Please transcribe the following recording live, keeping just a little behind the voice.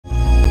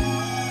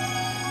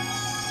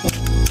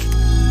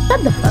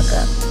shut the fuck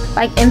up.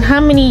 Like, in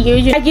how many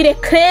years you get it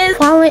clear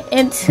falling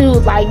into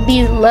like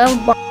these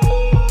love bombs.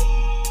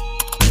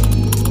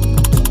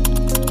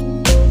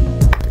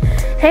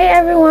 Hey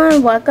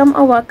everyone,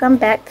 welcome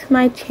back to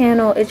my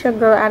channel. It's your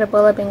girl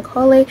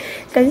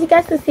adebolabankolebusiness. So as you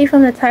guys can see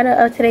from the title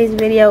of today's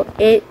video,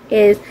 it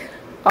is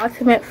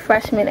ultimate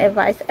freshman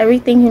advice,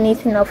 everything you need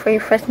to know for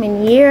your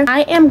freshman year.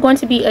 I am going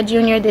to be a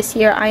junior this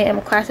year. I am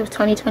a class of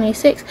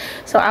 2026,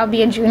 so I'll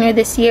be a junior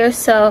this year.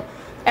 So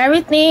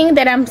everything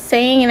that I'm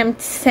saying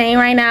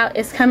right now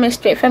is coming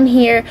straight from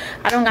here.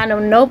 I don't got no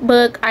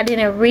notebook. I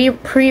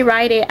didn't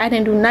pre-write it. I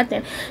didn't do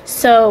nothing.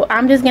 So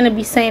I'm just gonna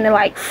be saying it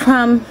like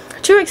from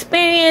true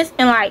experience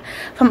and like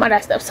from all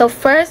that stuff. So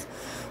first,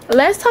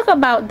 let's talk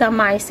about the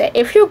mindset.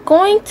 If you're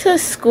going to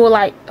school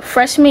like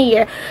freshman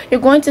year, you're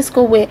going to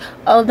school with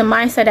the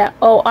mindset that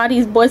all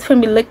these boys gonna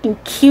be looking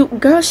cute.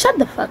 Girl, shut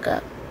the fuck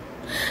up.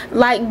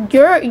 Like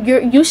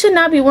you should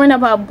not be worrying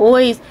about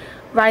boys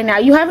right now.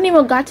 You haven't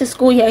even got to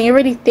school yet and you're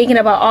already thinking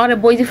about all the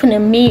boys you finna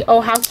meet.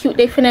 Oh, how cute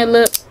they finna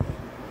look.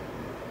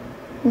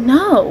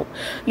 No,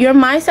 your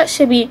mindset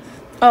should be,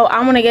 oh,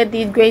 I want to get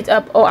these grades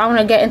up. Oh, I want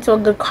to get into a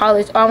good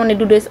college. Oh, I want to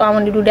do this. Oh, I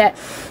want to do that.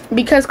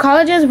 Because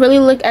colleges really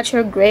look at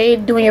your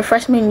grade during your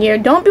freshman year.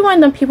 Don't be one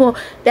of them people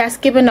that's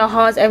skipping the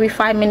halls every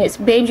 5 minutes.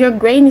 Babe, your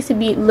grade needs to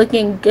be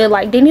looking good.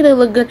 Like, they need to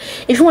look good.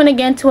 If you want to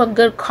get into a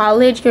good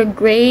college, your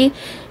grades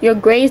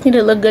need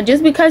to look good.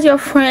 Just because your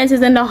friends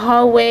is in the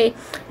hallway,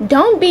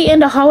 don't be in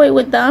the hallway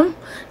with them.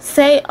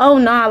 Say, oh,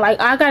 nah, like,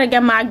 I got to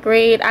get my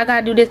grade. I got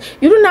to do this.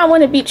 You do not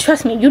want to be,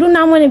 trust me, you do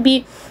not want to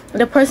be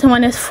the person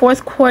when it's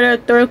fourth quarter,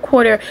 third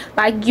quarter,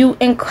 like you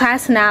in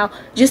class now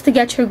just to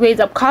get your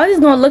grades up. College is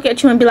gonna look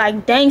at you and be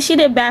like, dang, she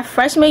did bad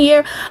freshman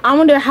year. I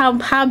wonder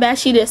how bad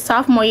she did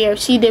sophomore year if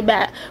she did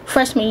bad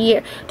freshman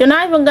year. They're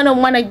not even gonna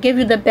want to give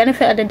you the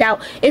benefit of the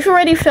doubt. If you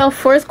already failed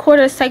first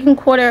quarter, second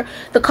quarter,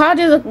 the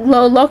colleges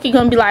are low-key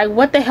gonna be like,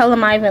 what the hell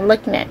am I even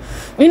looking at?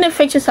 You need to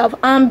fix yourself.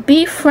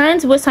 Be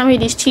friends with some of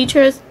these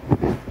teachers.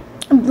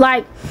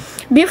 Like,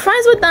 be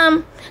friends with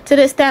them to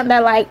the extent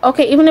that, like,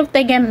 okay, even if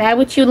they get mad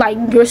with you, like,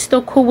 you're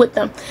still cool with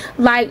them.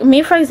 Like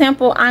me, for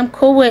example, I'm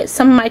cool with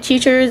some of my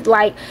teachers,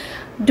 like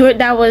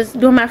that was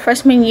during my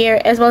freshman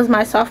year as well as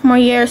my sophomore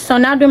year. So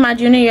now during my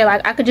junior year,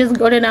 like, I could just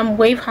go to them,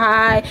 wave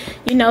hi,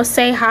 you know,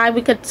 say hi,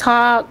 we could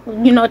talk,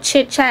 you know,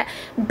 chit chat.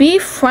 Be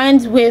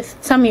friends with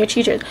some of your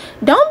teachers.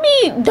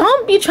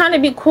 Don't be trying to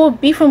be cool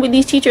beefing with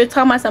these teachers,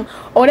 talking about some,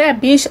 oh, that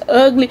bitch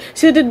ugly,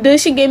 she did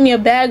this, she gave me a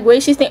bad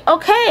grade, she's thinking,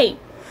 okay,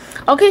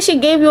 she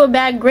gave you a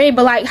bad grade,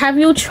 but like, have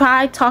you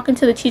tried talking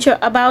to the teacher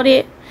about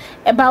it,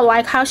 about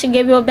like how she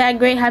gave you a bad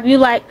grade? Have you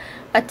like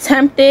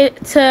attempted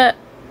to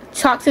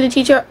talk to the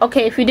teacher?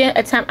 Okay, if you didn't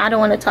attempt, I don't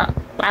want to talk.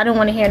 I don't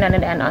want to hear none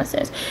of that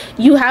nonsense.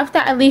 You have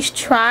to at least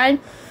try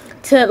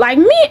to, like,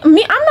 me I'm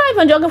not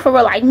even joking, for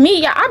real. Like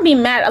me, yeah, I'd be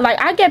mad. Like,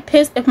 I get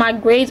pissed if my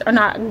grades are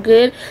not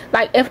good.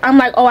 Like, if I'm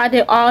like, oh, I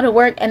did all the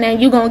work and then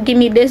you gonna give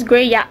me this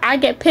grade, yeah, I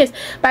get pissed.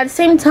 But at the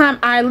same time,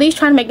 I at least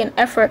try to make an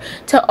effort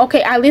to,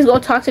 okay, at least go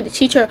talk to the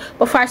teacher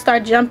before I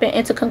start jumping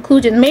into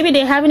conclusions. Maybe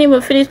they haven't even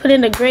finished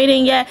putting the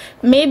grading yet.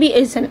 Maybe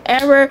it's an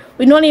error,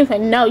 we don't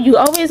even know. You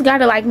always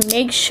gotta like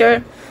make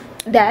sure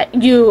that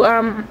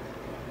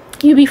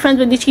you be friends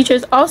with the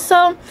teachers.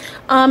 Also,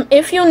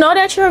 if you know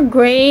that your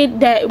grade,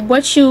 that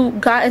what you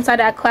got inside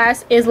that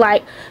class is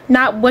like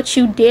not what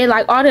you did,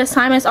 like all the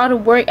assignments, all the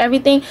work,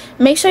 everything,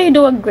 make sure you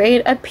do a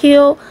grade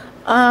appeal.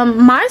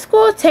 My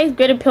school takes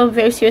grade appeal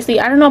very seriously.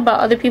 I don't know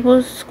about other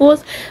people's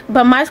schools,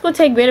 but my school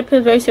takes grade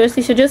appeal very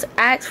seriously. So just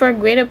ask for a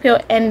grade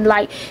appeal and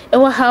like it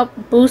will help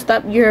boost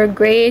up your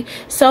grade.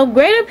 So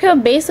grade appeal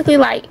basically,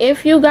 like,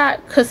 if you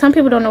got, because some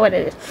people don't know what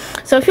it is,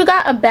 so if you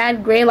got a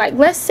bad grade, like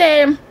let's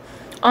say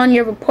on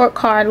your report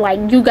card, like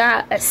you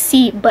got a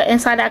C, but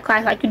inside that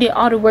class, like you did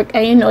all the work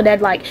and you know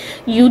that like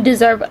you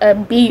deserve a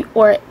B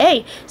or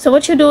A. So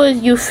what you do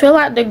is you fill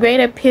out the grade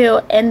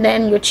appeal and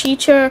then your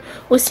teacher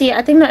will see it.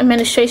 I think the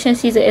administration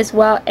sees it as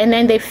well, and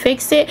then they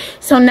fix it.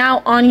 So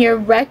now on your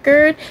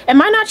record, it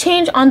might not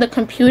change on the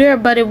computer,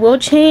 but it will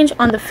change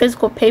on the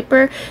physical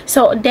paper.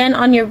 So then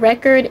on your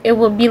record it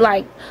will be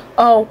like,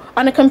 oh,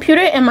 on the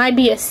computer it might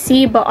be a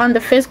C, but on the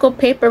physical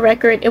paper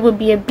record it would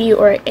be a B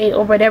or an A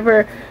or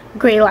whatever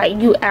grade like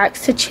you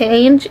asked to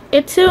change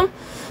it to.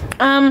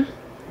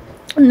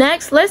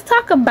 Next, let's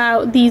talk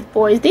about these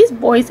boys. These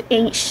boys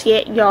ain't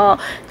shit, y'all.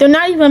 They're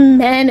not even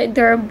men,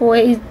 they're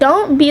boys.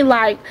 Don't be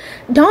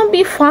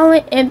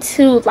falling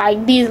into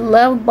like these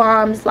love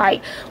bombs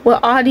like with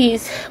all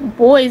these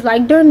boys.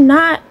 Like they're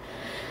not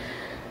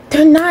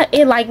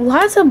it. Like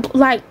lots of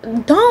like,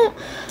 don't,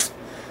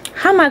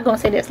 how am I gonna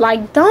say this,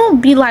 like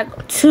don't be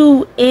like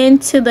too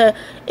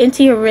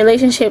into your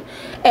relationship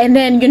and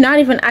then you're not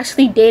even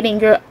actually dating,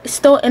 you're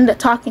still in the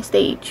talking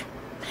stage.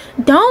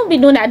 Don't be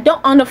doing that. Don't,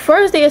 on the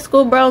first day of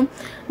school, bro,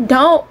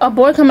 don't a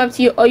boy come up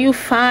to you, oh, you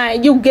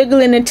fine, you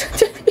giggling and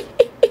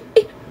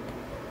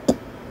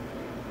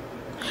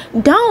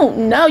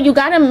Don't. No, you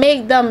gotta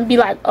make them be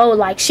like, oh,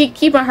 like she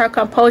keeping her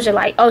composure,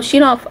 like, oh, she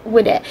don't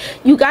with it.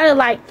 You gotta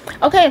like,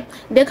 okay,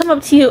 they come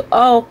up to you,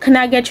 oh, can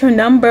I get your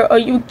number, or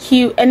you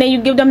cute, and then you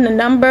give them the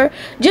number.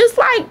 Just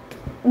like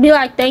be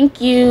like,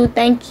 thank you,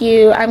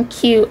 I'm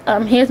cute,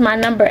 here's my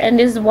number, and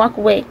just walk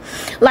away.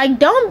 Like,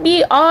 don't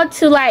be all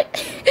too like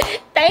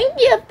thank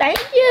you, oh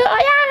yeah,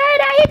 I heard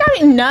that, he got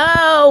me.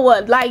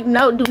 No, like,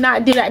 no, do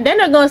not do that. Then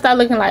they're gonna start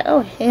looking like, oh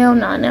hell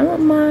no, never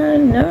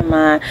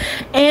mind.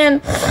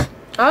 And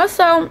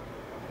also,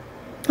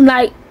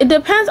 like, it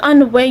depends on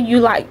the way you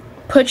like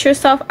put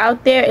yourself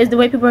out there, is the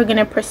way people are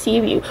gonna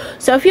perceive you.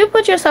 So if you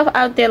put yourself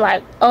out there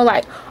like, oh,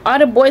 like all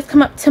the boys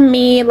come up to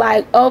me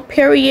like, oh,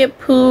 period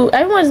poo,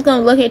 everyone's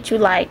gonna look at you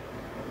like,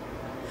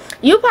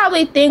 you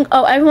probably think,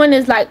 oh, everyone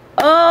is like,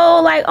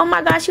 oh, like, oh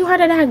my gosh, you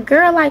heard of that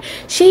girl, like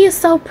she is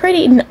so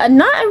pretty.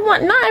 Not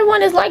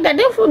everyone is like that.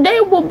 They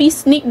will be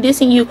sneak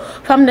dissing you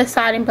from the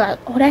side and be like,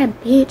 oh, that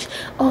bitch,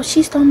 oh,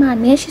 she stole my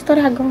man, she stole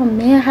that girl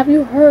man, have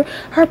you heard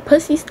her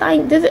pussy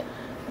stink?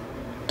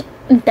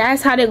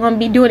 That's how they're gonna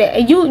be doing it,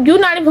 and you're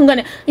not even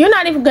gonna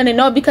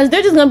know, because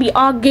they're just gonna be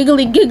all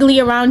giggly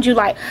around you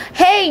like,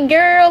 hey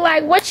girl,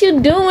 like what you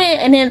doing?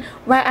 And then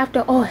right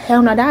after, oh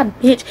hell no, that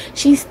bitch,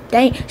 she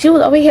stank, she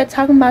was over here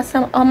talking about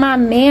some, oh my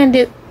man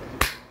did,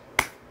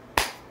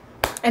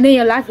 and then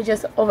your life is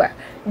just over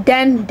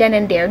then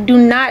and there. Do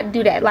not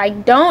do that.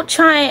 Like, don't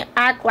try and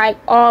act like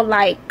all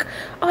like,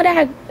 oh,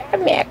 that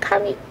man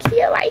caught me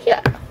cute like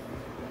here,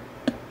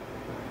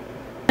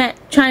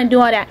 trying to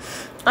do all that.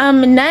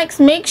 Next,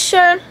 make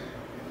sure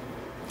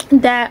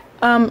that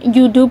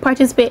you do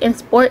participate in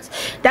sports.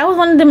 That was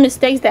one of the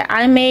mistakes that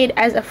I made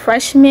as a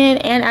freshman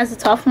and as a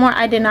sophomore.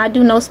 I did not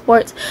do no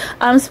sports.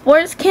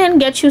 Sports can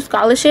get you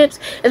scholarships,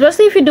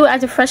 especially if you do it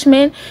as a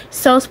freshman.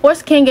 So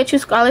sports can get you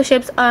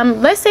scholarships.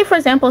 Let's say for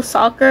example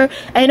soccer,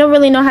 and you don't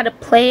really know how to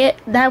play it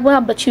that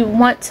well, but you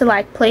want to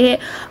like play it.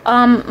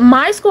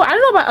 My school, I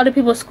don't know about other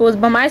people's schools,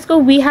 but my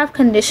school, we have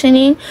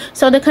conditioning.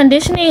 So the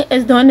conditioning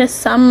is during the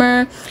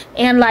summer,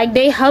 and like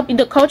they help you,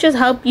 the coaches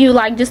help you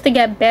like just to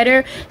get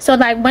better. So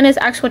like when it's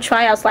actual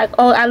tryouts, like,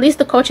 oh, at least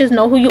the coaches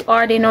know who you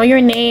are, they know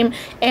your name,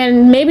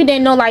 and maybe they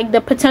know like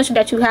the potential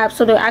that you have,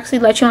 so they'll actually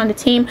let you on the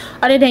team,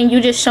 other than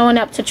you just showing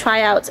up to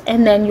tryouts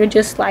and then you're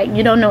just like,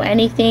 you don't know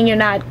anything, you're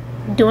not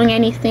doing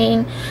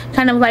anything,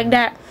 kind of like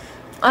that.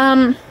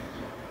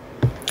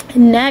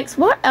 Next,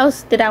 what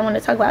else did I want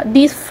to talk about?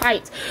 These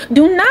fights.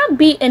 Do not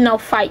be in no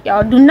fight,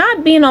 y'all. Do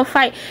not be in no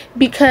fight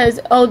because,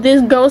 oh,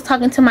 this girl's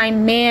talking to my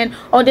man,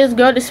 oh, this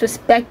girl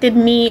disrespected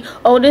me,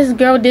 oh, this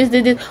girl this.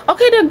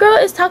 Okay, the girl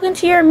is talking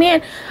to your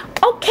man.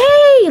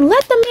 Okay,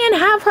 let the man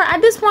have her.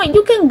 At this point,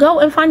 you can go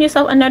and find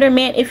yourself another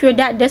man if you're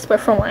that desperate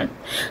for one.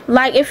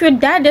 Like, if you're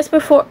that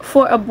desperate for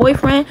a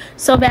boyfriend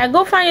so bad,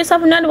 go find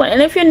yourself another one.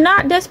 And if you're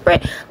not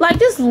desperate, like,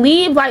 just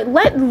leave. Like,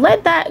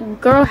 let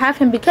that girl have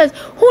him, because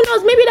who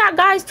knows, maybe that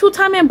guy's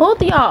two-timing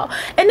both of y'all.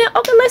 And then,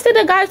 okay, let's say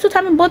the guy's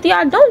two-timing both of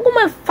y'all. Don't go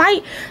and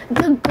fight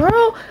the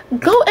girl.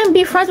 Go and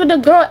be friends with the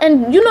girl,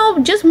 and, you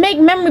know, just make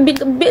memory.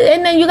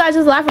 And then you guys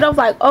just laugh it off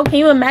like, oh, can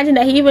you imagine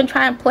that he even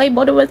try and play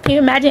both of us? Can you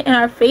imagine in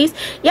our face?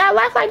 Yeah,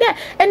 laugh like that.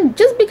 And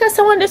just because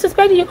someone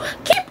disrespected you,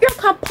 keep your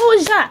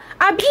composure.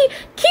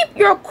 Keep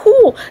your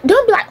cool.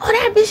 Don't be like, oh,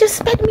 that bitch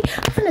disrespected me,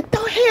 I'm finna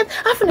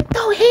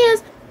throw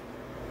hands.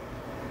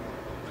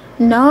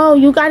 No,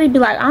 you gotta be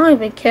like, I don't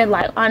even care,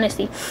 like,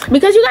 honestly,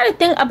 because you gotta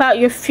think about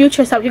your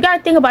future self. You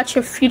gotta think about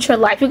your future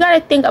life. You gotta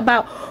think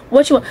about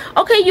what you want.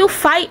 Okay, you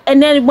fight,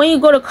 and then when you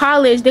go to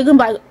college, they're gonna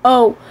be like,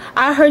 oh,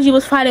 I heard you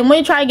was fighting. When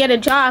you try to get a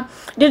job,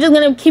 they're just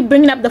gonna keep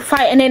bringing up the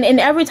fight, and then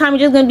every time you're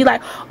just gonna be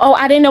like, oh,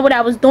 I didn't know what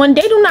I was doing.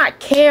 They do not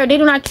care. They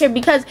do not care,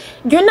 because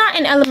you're not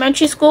in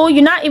elementary school.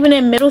 You're not even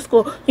in middle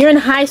school. You're in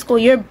high school.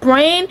 Your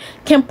brain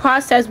can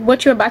process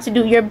what you're about to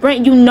do. Your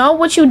brain, you know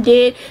what you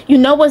did. You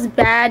know what's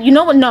bad. You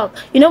know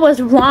what's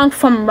wrong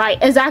from right.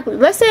 Exactly.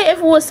 Let's say if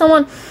it was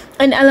someone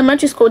in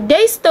elementary school,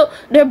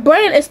 their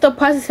brain is still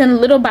processing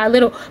little by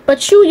little,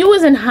 but you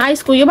was in high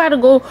school. You're about to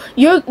go,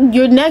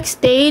 your next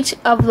stage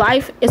of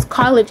life is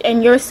college,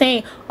 and you're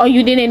saying, oh,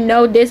 you didn't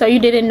know this or you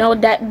didn't know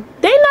that.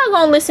 They're not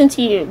gonna listen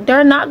to you.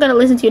 They're not gonna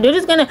listen to you. They're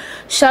just gonna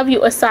shove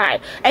you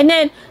aside. And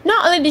then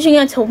not only did you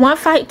get into one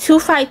fight, two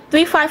fight,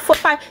 three fight, four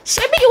fight,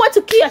 maybe you want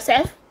to kill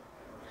yourself.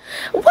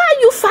 Why are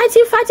you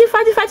fighting?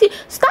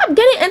 Stop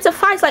getting into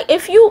fights. Like,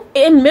 if you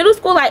in middle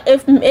school, like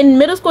if in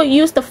middle school you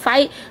used to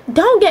fight,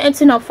 don't get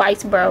into no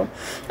fights, bro.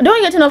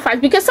 Don't get into no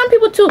fights, because some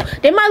people too,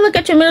 they might look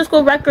at your middle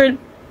school record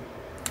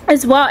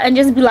as well and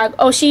just be like,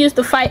 oh, she used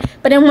to fight,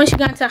 but then when she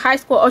got into high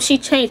school, oh, she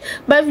changed.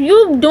 But if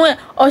you doing,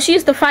 oh, she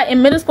used to fight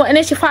in middle school and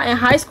then she fought in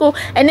high school,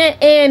 and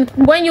then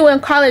when you were in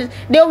college,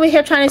 they're over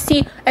here trying to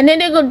see, and then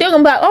they're gonna be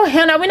like, oh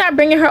hell no, we're not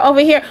bringing her over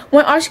here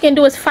when all she can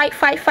do is fight.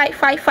 Stop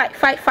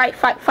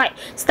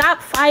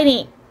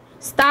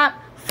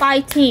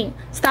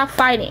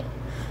fighting.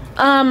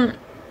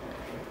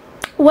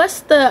 What's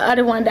the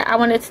other one that I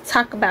wanted to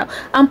talk about?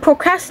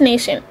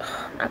 Procrastination.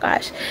 Oh my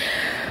gosh.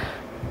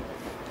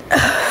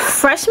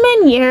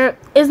 Freshman year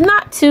is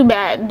not too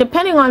bad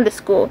depending on the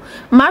school.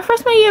 My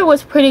freshman year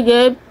was pretty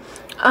good.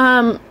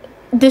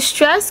 the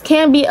stress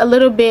can be a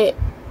little bit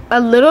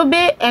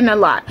and a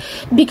lot,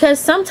 because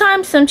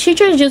sometimes some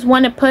teachers just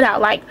want to put out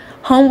like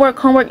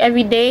homework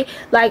every day,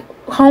 like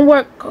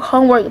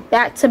homework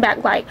back to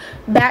back, like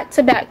back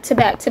to back.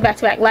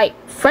 Like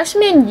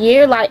freshman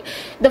year, like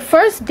the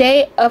first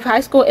day of high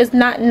school is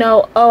not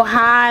no, oh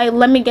hi,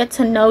 let me get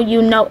to know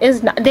you. No,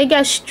 it's not. They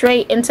get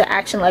straight into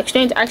action, like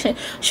straight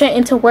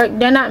into work.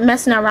 They're not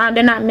messing around,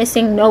 they're not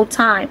missing no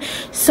time.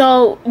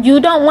 So you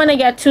don't want to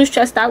get too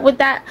stressed out with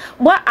that.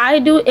 What I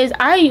do is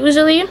I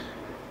usually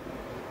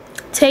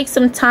take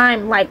some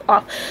time like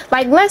off.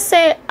 Like let's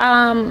say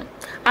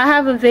I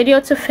have a video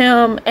to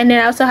film and then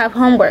I also have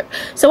homework.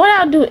 So what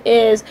I'll do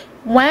is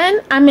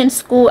when I'm in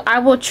school, I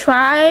will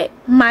try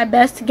my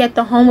best to get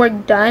the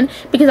homework done,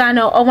 because I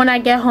know, oh, when I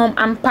get home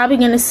I'm probably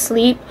gonna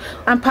sleep,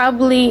 I'm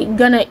probably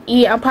gonna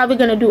eat, I'm probably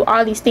gonna do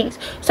all these things.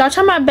 So I'll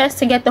try my best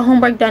to get the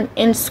homework done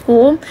in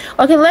school.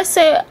 Okay, let's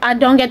say I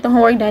don't get the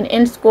homework done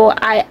in school.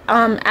 I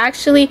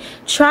actually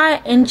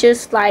try and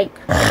just like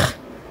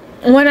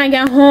when I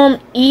get home,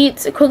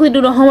 eat, quickly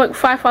do the homework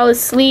before I fall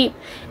asleep,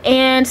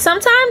 and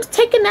sometimes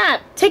take a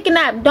nap.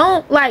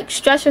 Don't like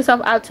stress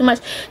yourself out too much.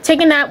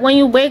 Take a nap when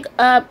you wake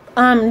up.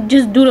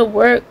 Just do the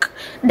work.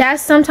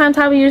 That's sometimes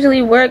how it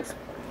usually works.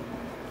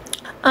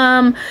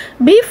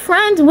 Be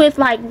friends with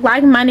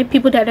like-minded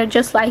people that are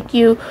just like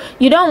you.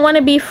 You don't want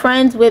to be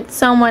friends with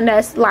someone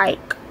that's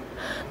like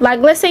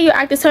let's say you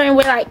act a certain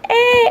way, like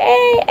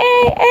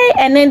hey,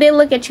 and then they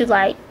look at you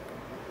like,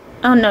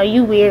 oh no,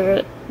 you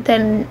weird.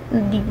 Then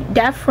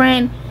that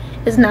friend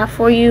is not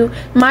for you.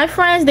 My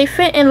friends, they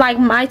fit in like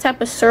my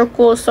type of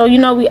circle, so you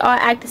know, we all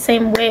act the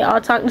same way, all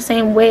talk the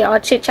same way, all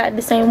chit chat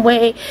the same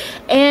way.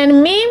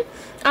 And me,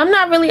 I'm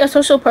not really a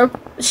sociable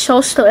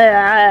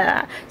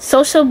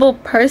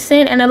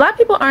person, and a lot of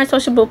people aren't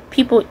sociable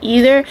people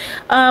either.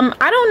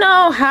 I don't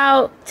know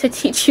how to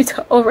teach you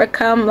to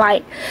overcome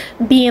like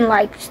being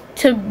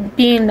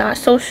not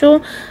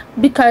social,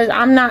 because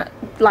I'm not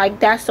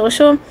like that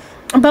social.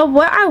 But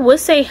what I would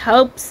say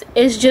helps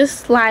is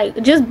just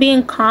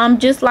being calm,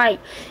 just like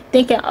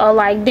thinking, oh,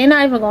 like they're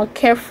not even gonna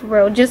care for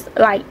real, just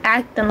like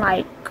acting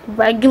like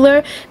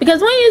regular.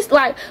 Because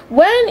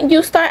when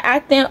you start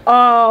acting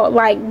all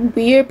like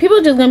weird,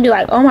 people just gonna be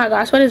like, oh my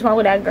gosh, what is wrong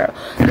with that girl?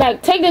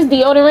 Like take this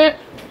deodorant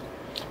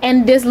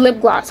and this lip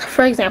gloss,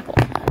 for example.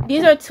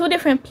 These are two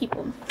different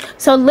people.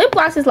 So lip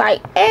gloss is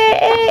like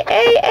hey.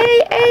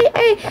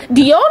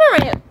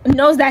 Deodorant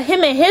knows that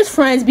him and his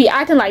friends be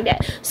acting like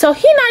that, so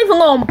he not even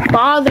gonna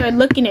bother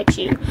looking at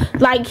you.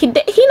 Like he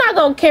not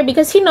gonna care,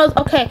 because he knows,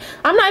 okay,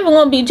 I'm not even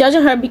gonna be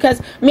judging her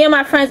because me and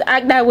my friends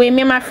act that way,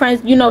 me and my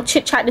friends, you know,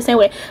 chit chat the same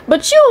way.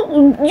 But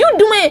you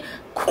doing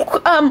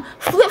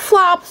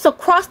flip-flops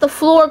across the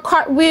floor,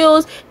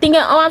 cartwheels,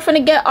 thinking, oh, I'm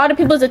finna get all the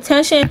people's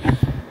attention.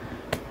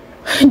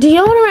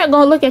 Deodorant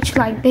gonna look at you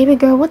like, baby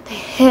girl, what the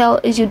hell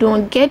is you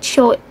doing? Get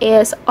your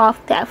ass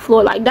off that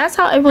floor. Like that's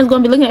how everyone's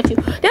gonna be looking at you.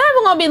 They're not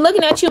even gonna be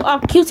looking at you all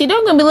cutesy.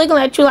 They're gonna be looking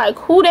at you like,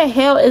 who the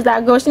hell is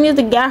that girl? She needs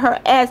to get her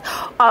ass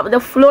off the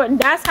floor.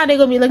 That's how they're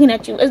gonna be looking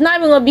at you. It's not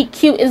even gonna be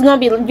cute. It's gonna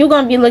be, you're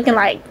gonna be looking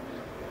like,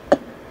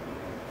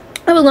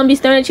 everyone's gonna be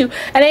staring at you.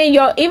 And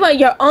then even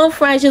your own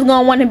friends just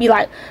gonna want to be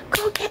like,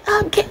 go get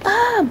up, get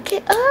up,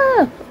 get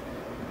up.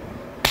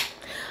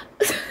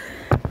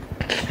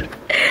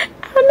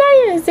 I'm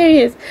not even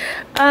serious.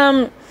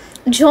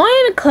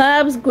 Join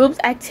clubs, groups,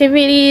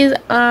 activities,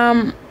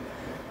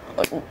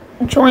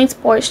 join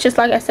sports. Just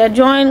like I said,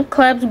 join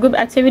clubs, group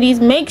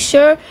activities. Make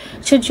sure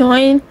to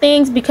join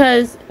things,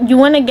 because you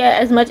want to get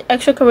as much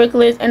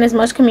extracurriculars and as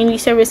much community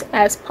service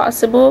as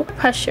possible.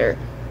 Pressure.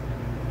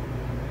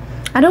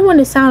 I don't want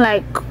to sound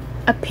like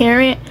a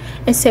parent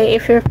and say,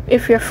 if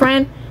your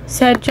friend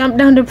said jump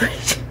down the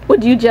bridge,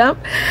 would you jump?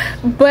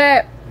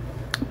 But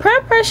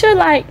peer pressure,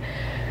 like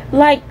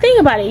think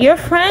about it. Your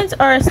friends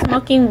are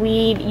smoking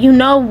weed. You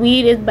know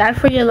weed is bad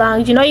for your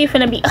lungs. You know you're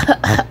finna be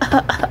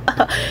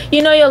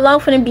you know your lung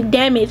finna be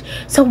damaged.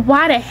 So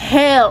why the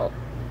hell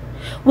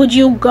would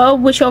you go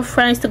with your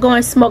friends to go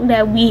and smoke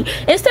that weed,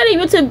 instead of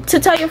you to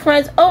tell your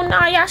friends, oh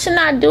no, y'all should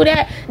not do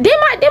that? They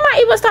might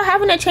even start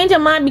having a change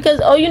of mind,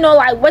 because, oh, you know,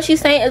 like what she's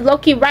saying is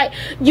low-key right.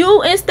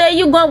 You instead,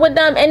 you going with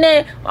them, and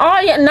then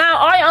all your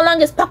lung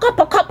is puck up.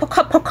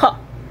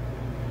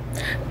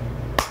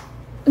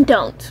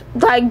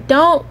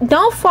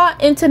 Don't fall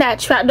into that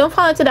trap. Don't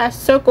fall into that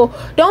circle.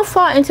 Don't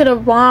fall into the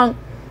wrong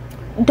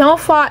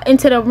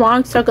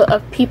circle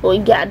of people.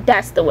 Yeah,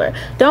 that's the word.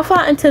 Don't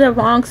fall into the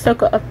wrong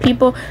circle of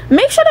people.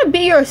 Make sure to be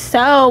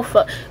yourself,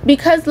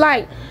 because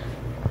like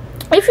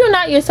if you're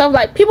not yourself,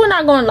 like people are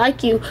not going to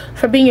like you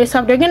for being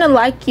yourself. They're going to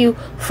like you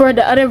for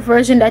the other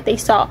version that they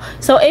saw.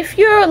 So if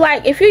you're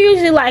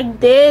usually like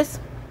this,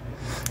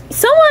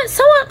 someone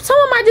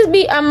might just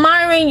be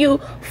admiring you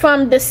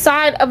from the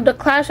side of the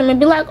classroom and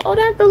be like, oh,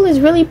 that girl is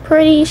really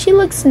pretty, she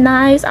looks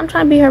nice, I'm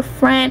trying to be her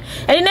friend.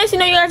 And the next you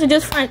know, you guys are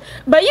just friends,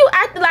 but you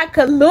act like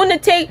a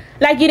lunatic,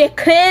 like you did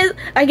crazy,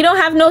 like you don't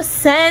have no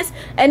sense.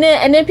 And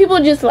then people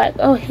just like,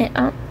 oh,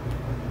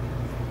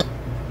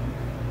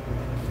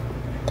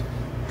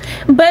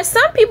 but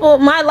some people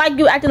might like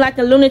you acting like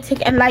a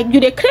lunatic and like you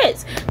their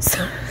kids.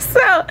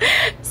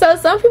 So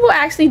some people are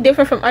actually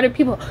different from other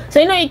people, so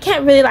you know, you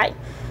can't really like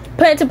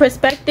put into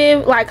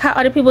perspective like how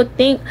other people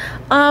think.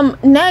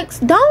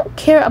 Next, don't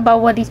care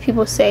about what these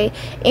people say.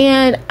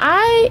 And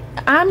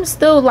I'm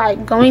still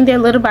like going there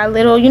little by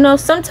little. You know,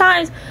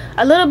 sometimes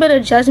a little bit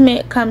of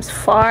judgment comes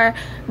far,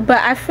 but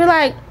I feel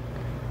like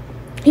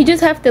you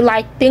just have to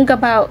like think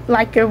about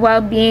like your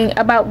well-being,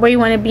 about where you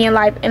want to be in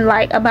life, and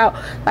like about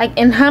like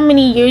in how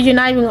many years you're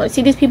not even going to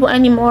see these people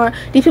anymore.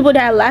 These people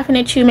that are laughing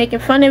at you, making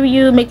fun of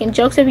you, making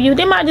jokes of you,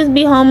 they might just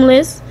be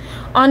homeless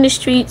on the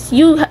streets.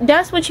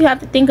 That's what you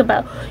have to think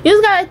about. You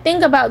just gotta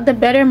think about the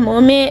better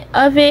moment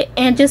of it,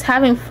 and just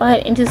having fun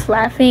and just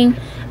laughing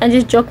and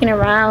just joking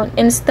around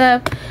and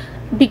stuff.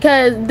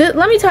 Because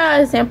let me tell you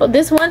an example.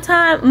 This one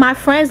time my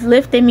friends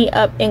lifted me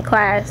up in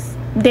class.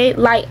 They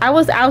like, I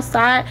was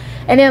outside,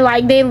 and then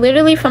like they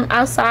literally from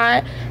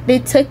outside they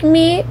took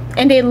me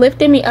and they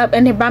lifted me up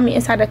and they brought me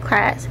inside the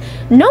class.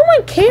 No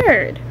one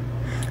cared.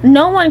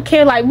 No one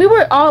cared. Like, we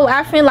were all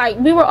laughing, like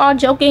we were all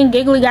joking,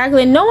 giggly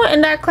gaggling. No one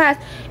in that class,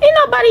 ain't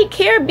nobody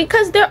cared,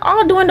 because they're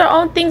all doing their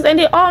own things, and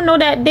they all know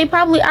that they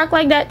probably act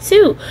like that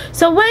too.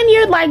 So when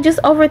you're like just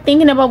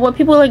overthinking about what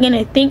people are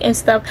gonna think and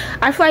stuff,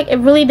 I feel like it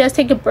really does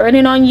take a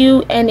burden on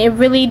you, and it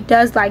really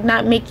does like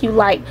not make you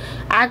like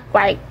act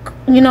like,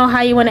 you know,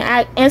 how you want to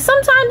act. And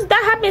sometimes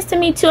that happens to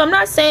me too. I'm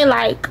not saying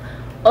like,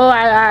 oh,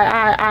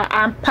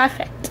 I'm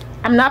perfect.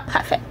 I'm not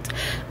perfect,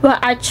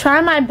 but I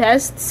try my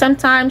best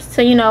sometimes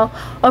to, you know,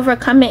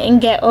 overcome it and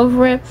get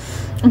over it.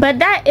 But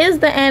that is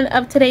the end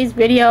of today's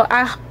video.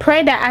 I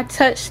pray that I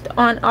touched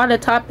on all the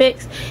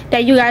topics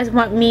that you guys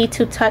want me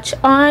to touch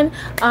on.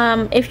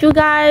 If you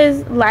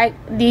guys like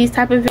these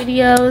type of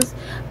videos,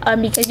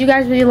 because you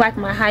guys really like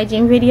my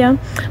hygiene video,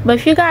 but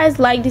if you guys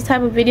like these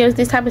type of videos,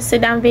 this type of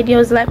sit down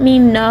videos, let me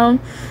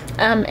know,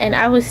 and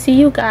I will see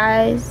you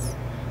guys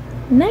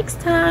next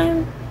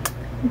time.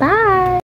 Bye.